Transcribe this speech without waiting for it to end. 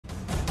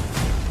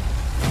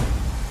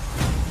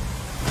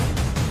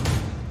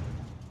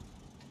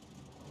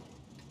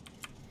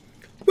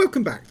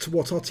Welcome back to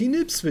What Arty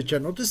Noobs for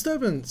General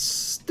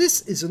Disturbance.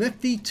 This is an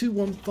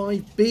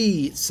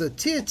FV215b. It's a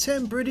tier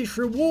 10 British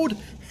reward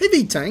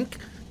heavy tank,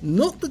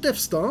 not the Death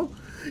Star.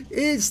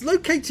 It's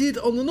located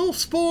on the north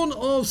spawn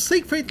of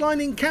Siegfried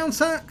Line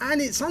Encounter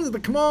and it's under the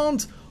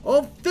command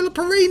of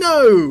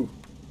Filipperino.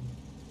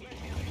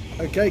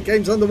 Okay,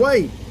 game's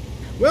underway.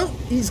 Well,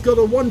 he's got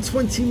a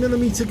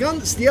 120mm gun.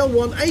 It's the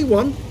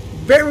L1A1,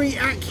 very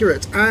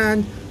accurate,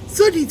 and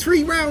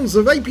 33 rounds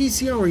of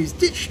APCR. He's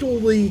ditched all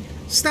the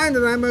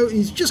standard ammo.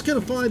 He's just going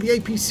to fire the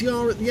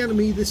APCR at the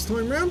enemy this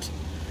time round.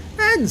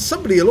 And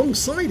somebody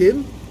alongside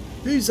him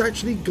who's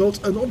actually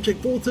got an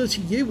Object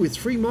 430U with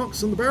 3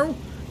 marks on the barrel.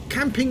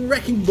 Camping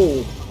Wrecking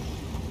Ball.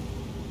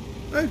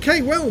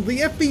 Okay, well, the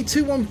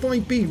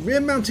FV215b rear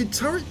mounted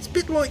turret. It's a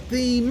bit like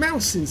the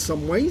Mouse in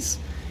some ways.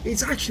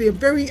 It's actually a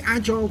very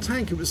agile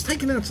tank. It was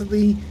taken out of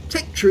the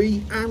tech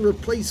tree and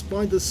replaced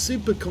by the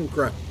Super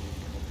Conqueror.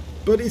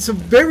 But it's a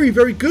very,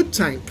 very good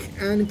tank,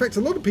 and in fact a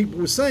lot of people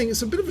were saying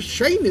it's a bit of a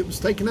shame it was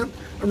taken out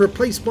and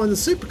replaced by the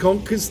Supercon,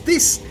 because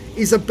this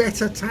is a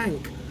better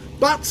tank.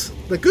 But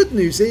the good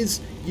news is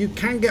you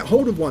can get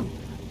hold of one.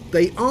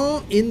 They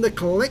are in the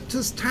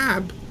collector's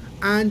tab,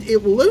 and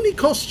it will only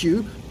cost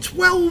you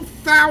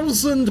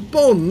 12,000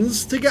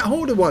 bonds to get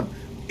hold of one.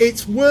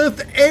 It's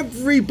worth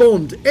every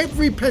bond,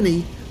 every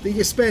penny that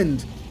you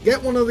spend.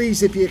 Get one of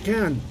these if you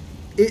can.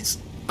 It's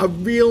a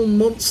real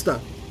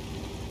monster.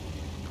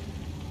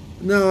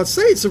 Now, I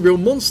say it's a real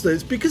monster,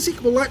 it's because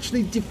it will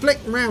actually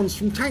deflect rounds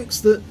from tanks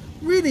that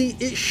really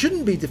it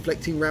shouldn't be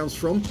deflecting rounds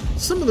from.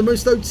 Some of the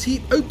most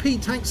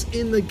OP tanks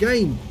in the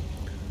game.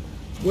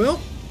 Well,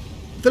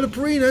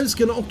 Filipperino's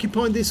going to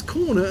occupy this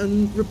corner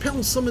and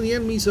repel some of the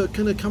enemies that are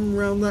going to come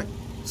around that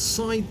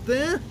side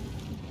there.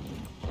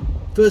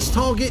 First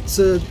target's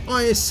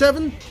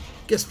IS-7,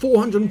 gets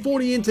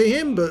 440 into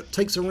him, but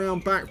takes a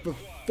round back for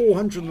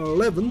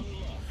 411.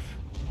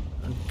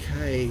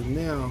 Okay,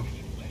 now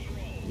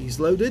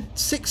he's loaded.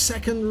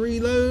 6-second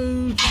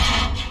reload.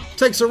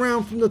 Takes a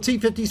round from the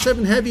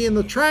T57 Heavy in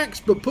the tracks,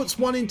 but puts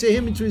one into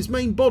him, into his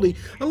main body.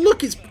 And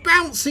look, it's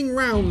bouncing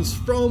rounds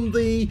from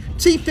the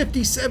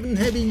T57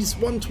 Heavy's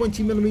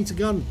 120mm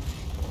gun.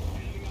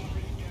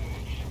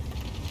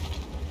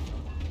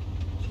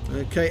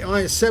 Okay,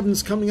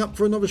 IS-7's coming up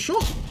for another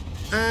shot.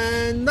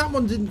 And that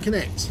one didn't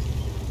connect.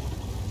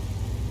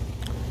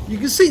 You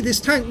can see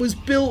this tank was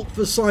built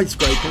for side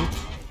scraping.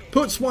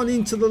 Puts one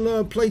into the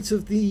lower plate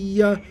of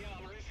the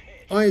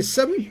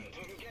IS-7,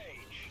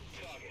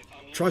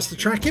 tries to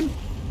track him.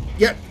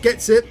 Yep,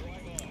 gets it.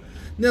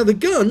 Now the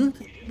gun,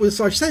 as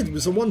I said,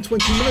 was a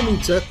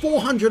 120mm,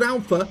 400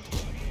 alpha,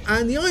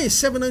 and the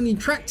IS-7 only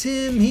tracked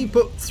him. He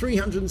put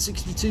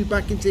 362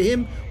 back into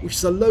him, which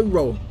is a low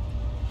roll.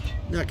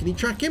 Now can he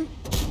track him?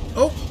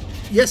 Oh,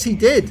 yes he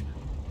did.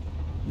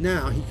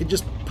 Now he can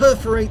just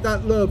perforate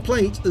that lower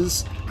plate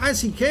as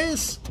he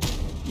cares.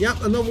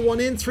 Yep, another one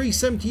in,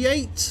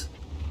 378.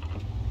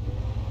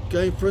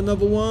 Going for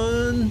another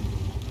one.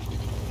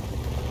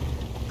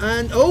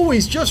 And oh,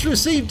 he's just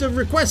received a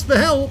request for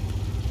help.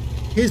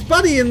 His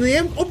buddy in the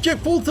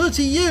Object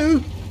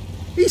 430U,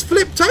 he's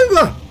flipped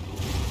over.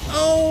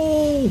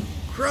 Oh,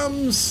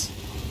 crumbs.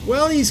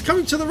 Well, he's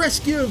coming to the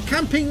rescue of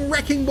Camping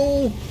Wrecking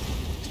Ball.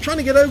 He's trying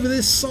to get over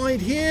this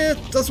side here.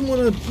 Doesn't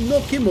want to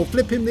knock him or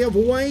flip him the other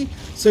way.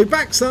 So he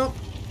backs up.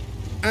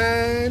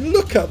 And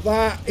look at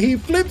that. He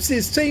flips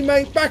his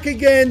teammate back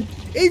again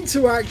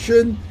into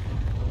action.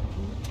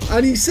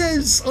 And he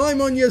says,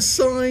 I'm on your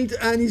side.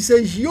 And he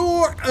says,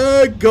 you're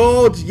a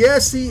god.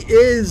 Yes, he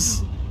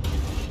is.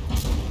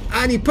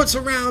 And he puts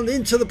a round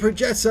into the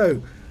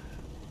Progetto.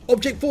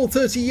 Object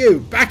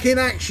 430U back in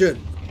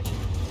action.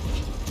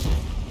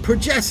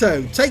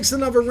 Progetto takes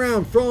another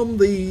round from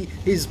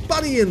his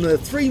buddy in the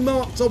 3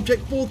 marked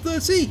Object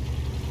 430.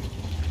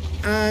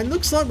 And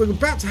looks like we're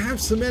about to have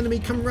some enemy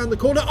come around the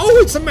corner. Oh,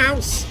 it's a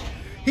Mouse.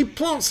 He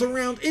plants a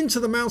round into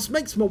the Mouse,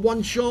 makes him a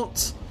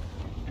one-shot.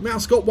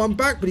 Mouse got one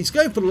back, but he's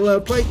going for the lower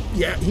plate.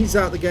 Yeah, he's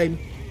out of the game.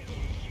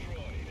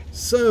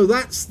 So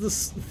that's the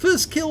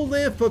first kill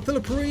there for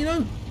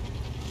Filipperino.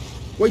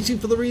 Waiting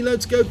for the reload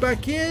to go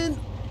back in.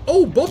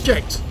 Oh,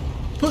 Object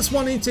puts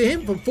one into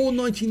him for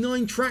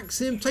 499,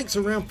 tracks him, takes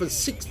a round for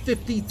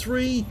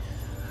 653.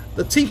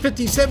 The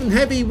T57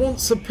 Heavy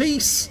wants a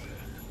piece.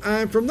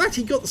 And from that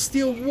he got the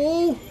steel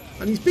wall.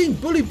 And he's being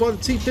bullied by the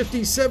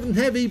T57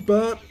 Heavy,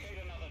 but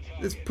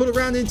let's put a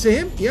round into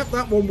him. Yep,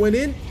 that one went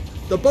in.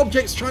 The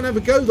Bobject's trying to have a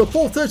go. The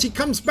 430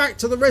 comes back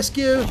to the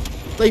rescue.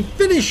 They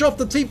finish off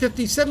the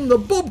T57. The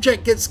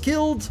Bobject gets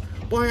killed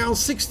by our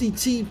 60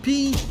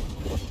 TP.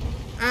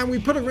 And we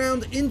put a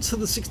round into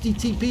the 60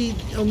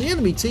 TP on the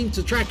enemy team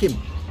to track him.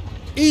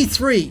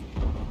 E3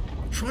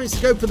 tries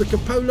to go for the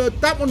cupola.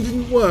 That one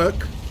didn't work.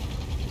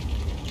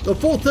 The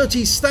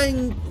 430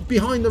 staying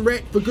behind the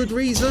wreck for good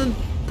reason.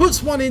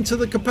 Puts one into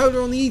the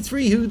cupola on the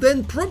E3, who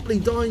then promptly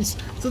dies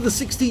to the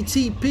 60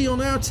 TP on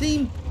our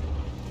team.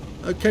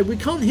 Okay, we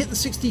can't hit the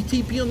 60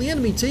 TP on the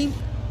enemy team,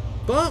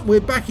 but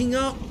we're backing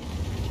up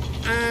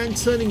and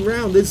turning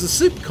round. There's a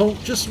Super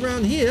Conch just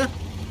around here.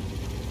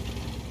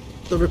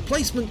 the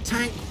replacement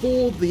tank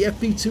for the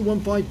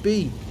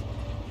FV215b.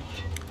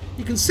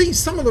 You can see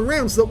some of the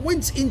rounds that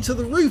went into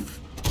the roof.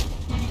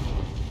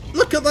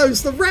 Look at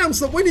those, the rounds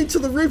that went into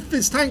the roof of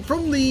this tank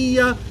from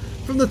the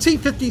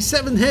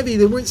T57 Heavy.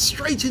 They went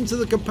straight into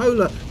the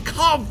cupola,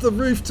 carved the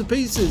roof to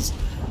pieces.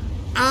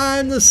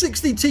 And the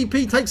 60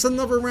 TP takes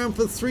another round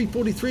for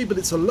 343, but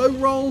it's a low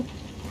roll.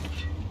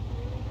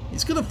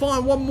 He's going to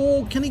fire one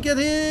more. Can he get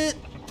it?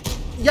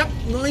 Yep,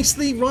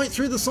 nicely right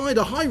through the side.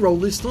 A high roll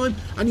this time,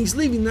 and he's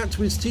leaving that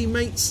to his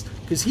teammates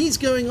because he's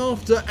going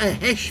after a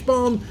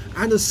Heshbarn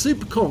and a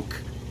Super Conk.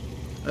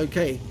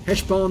 Okay,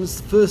 Heshbarn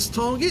is the first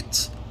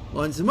target.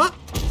 Lines him up,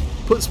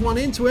 puts one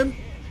into him,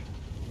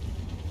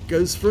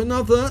 goes for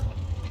another.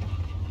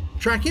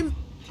 Track him.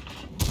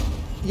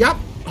 Yep,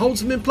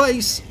 holds him in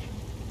place.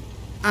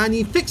 And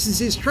he fixes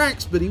his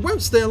tracks, but he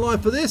won't stay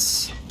alive for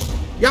this.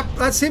 Yep,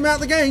 that's him out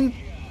of the game.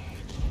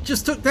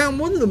 Just took down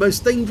one of the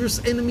most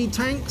dangerous enemy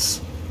tanks.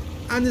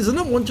 And there's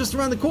another one just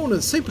around the corner,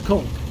 Super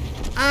Conk.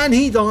 And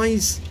he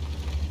dies.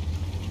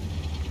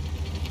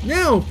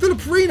 Now,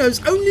 Filipperino's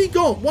only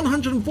got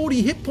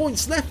 140 hit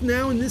points left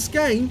now in this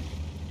game.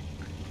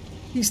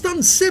 He's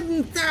done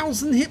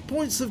 7,000 hit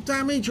points of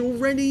damage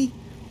already.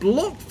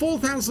 Blocked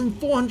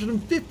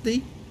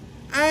 4,450.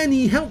 And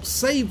he helped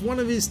save one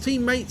of his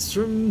teammates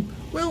from,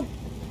 well,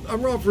 a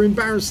rather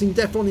embarrassing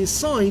death on his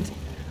side.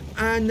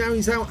 And now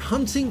he's out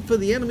hunting for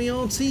the enemy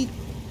Arty.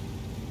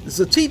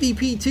 There's a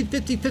TVP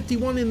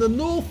 5051 in the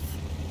north.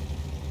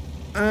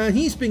 And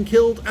he's been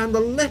killed. And the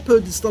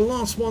Leopard is the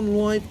last one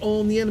alive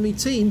on the enemy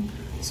team.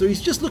 So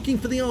he's just looking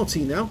for the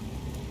Arty now.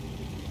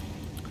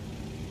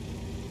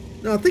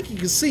 Now I think you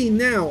can see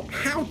now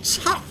how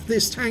tough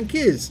this tank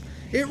is.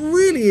 It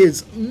really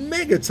is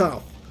mega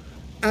tough.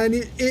 And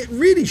it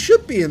really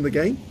should be in the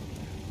game,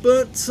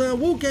 but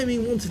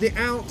Wargaming wanted it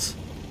out,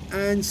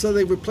 and so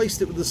they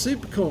replaced it with the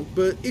Super Conk.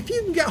 But if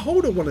you can get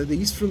hold of one of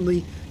these from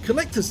the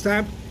Collector's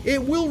tab,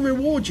 it will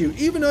reward you,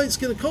 even though it's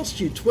going to cost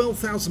you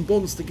 12,000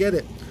 bombs to get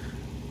it.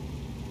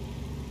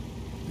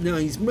 Now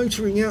he's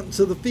motoring out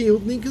into the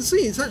field, and you can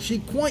see it's actually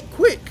quite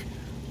quick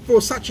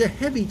for such a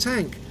heavy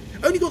tank.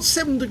 Only got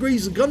 7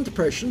 degrees of gun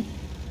depression,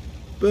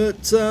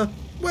 but,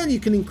 well,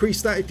 you can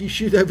increase that if you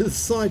shoot over the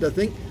side, I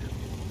think.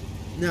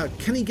 Now,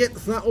 can he get to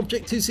that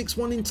Object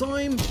 261 in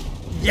time?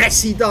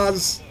 Yes, he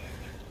does!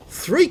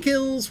 3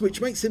 kills, which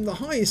makes him the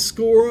highest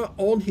scorer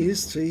on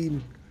his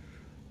team.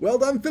 Well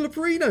done,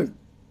 Filipperino.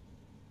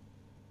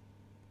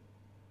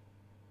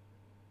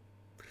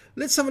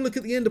 Let's have a look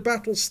at the end of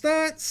battle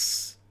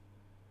stats.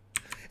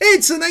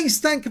 It's an ace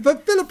tanker for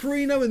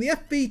Filipperino in the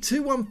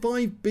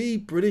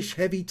FV215b British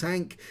heavy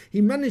tank.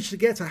 He managed to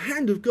get a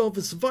Hand of God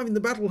for surviving the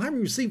battle, having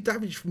received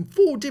damage from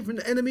 4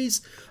 different enemies,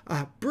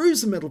 a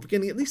Bruiser medal for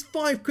getting at least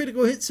 5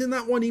 critical hits in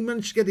that one. He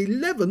managed to get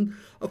 11,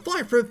 a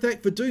Fire for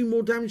effect for doing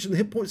more damage than the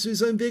hit points of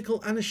his own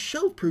vehicle, and a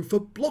Shell Proof for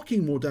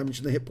blocking more damage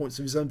than the hit points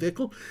of his own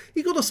vehicle.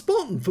 He got a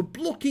Spartan for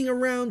blocking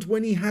around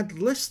when he had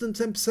less than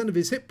 10% of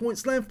his hit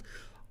points left,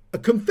 a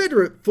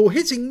Confederate for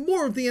hitting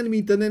more of the enemy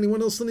than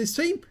anyone else on his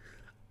team,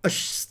 a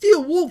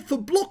Steel Wolf for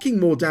blocking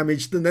more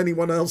damage than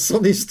anyone else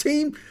on his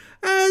team,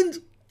 and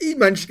he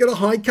managed to get a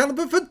High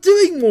Caliber for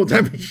doing more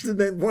damage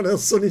than anyone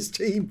else on his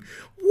team.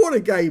 What a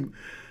game.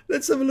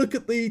 Let's have a look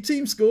at the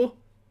team score.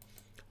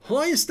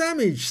 Highest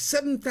damage,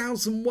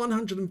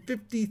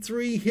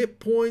 7,153 hit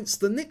points.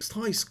 The next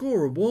high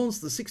scorer was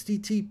the 60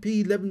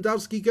 TP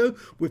Lewandowski Go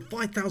with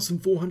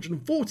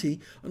 5,440.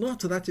 And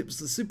after that, it was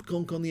the Super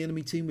Conk on the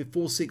enemy team with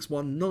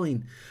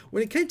 4,619.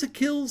 When it came to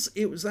kills,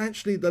 it was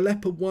actually the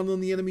Leopard 1 on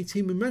the enemy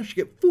team who managed to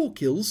get 4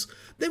 kills.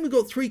 Then we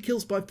got 3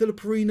 kills by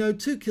Filipperino,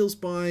 2 kills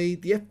by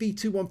the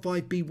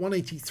FV215b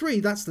 183,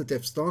 that's the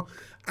Death Star,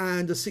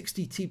 and a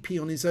 60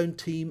 TP on his own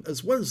team,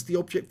 as well as the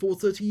Object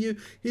 430U.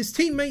 His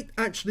teammate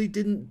actually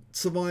didn't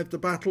survive the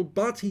battle,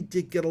 but he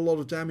did get a lot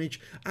of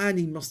damage, and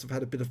he must have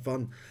had a bit of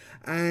fun.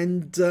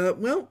 And,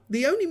 well,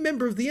 the only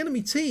member of the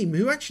enemy team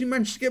who actually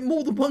managed to get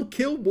more than 1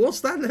 kill was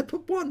that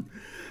Leopard 1.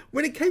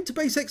 When it came to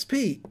base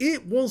XP,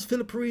 it was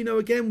Filipperino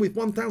again with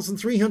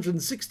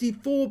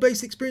 1,364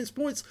 base experience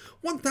points,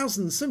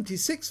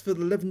 1,076 for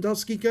the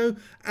Lewandowski Go,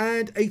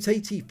 and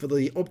 880 for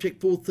the Object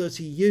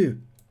 430U.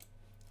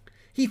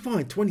 He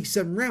fired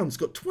 27 rounds,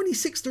 got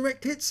 26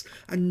 direct hits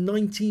and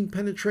 19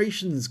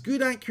 penetrations.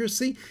 Good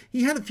accuracy.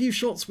 He had a few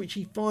shots which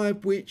he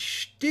fired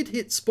which did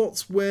hit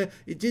spots where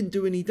it didn't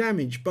do any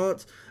damage,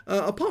 but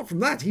apart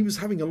from that, he was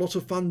having a lot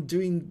of fun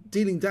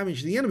dealing damage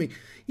to the enemy.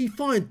 He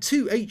fired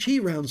 2 HE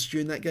rounds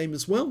during that game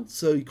as well,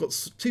 so he got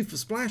 2 for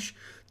splash,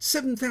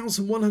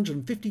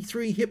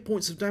 7,153 hit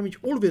points of damage,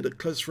 all of it at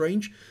close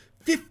range.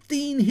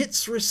 15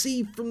 hits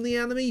received from the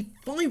enemy,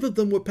 5 of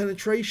them were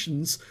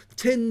penetrations,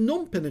 10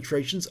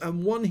 non-penetrations,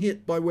 and 1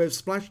 hit by way of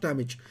splash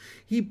damage.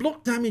 He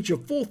blocked damage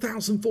of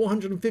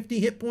 4,450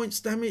 hit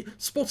points,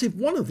 spotted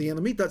 1 of the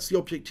enemy, that's the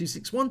Object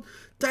 261,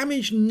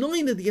 damaged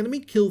 9 of the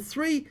enemy, killed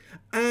 3,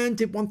 and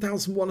did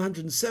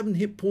 1,107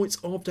 hit points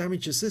of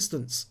damage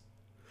assistance.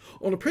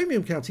 On a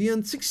premium count, he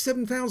earned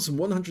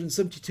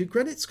 67,172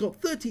 credits,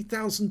 got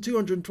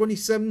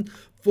 30,227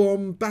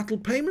 from battle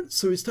payments,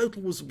 so his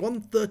total was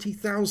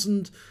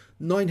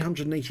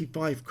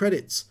 130,985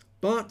 credits.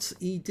 But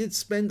he did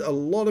spend a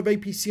lot of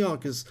APCR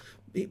because,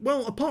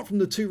 well, apart from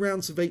the 2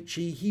 rounds of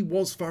HE, he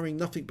was firing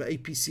nothing but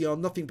APCR,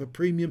 nothing but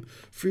premium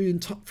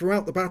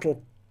throughout the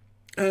battle.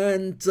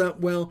 And,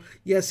 well,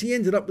 yes, he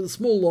ended up with a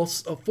small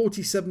loss of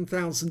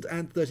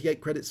 47,038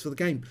 credits for the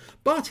game.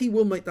 But he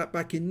will make that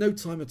back in no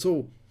time at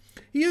all.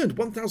 He earned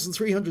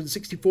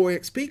 1,364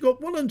 XP, got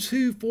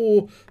 102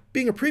 for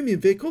being a premium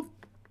vehicle,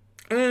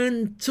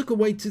 and took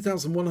away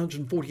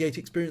 2,148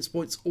 experience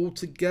points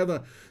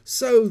altogether.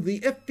 So the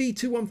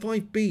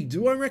FV215b,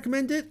 do I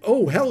recommend it?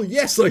 Oh, hell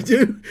yes, I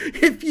do.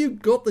 If you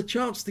got the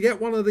chance to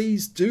get one of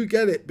these, do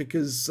get it,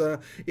 because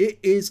it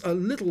is a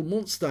little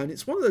monster, and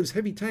it's one of those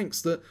heavy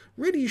tanks that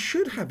really you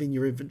should have in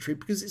your inventory,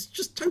 because it's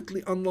just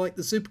totally unlike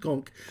the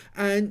Superconk.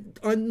 And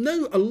I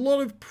know a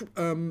lot of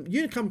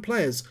Unicum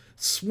players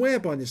swear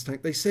by this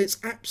tank. They say it's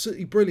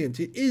absolutely brilliant.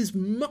 It is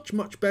much,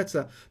 much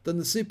better than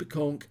the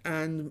Superconk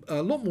and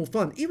a lot more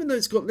fun. Even though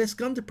it's got less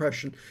gun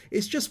depression,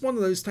 it's just one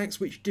of those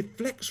tanks which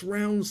deflects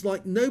rounds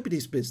like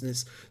nobody's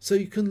business. So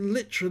you can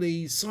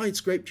literally side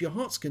scrape to your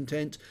heart's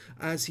content,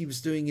 as he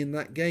was doing in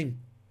that game.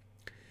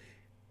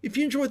 If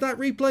you enjoyed that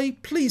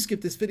replay, please give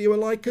this video a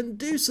like and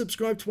do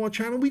subscribe to our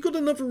channel. We've got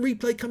another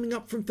replay coming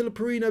up from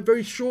Filipperino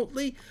very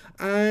shortly,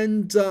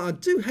 and I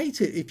do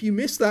hate it if you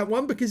missed that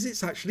one because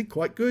it's actually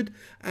quite good.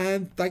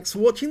 And thanks for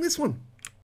watching this one.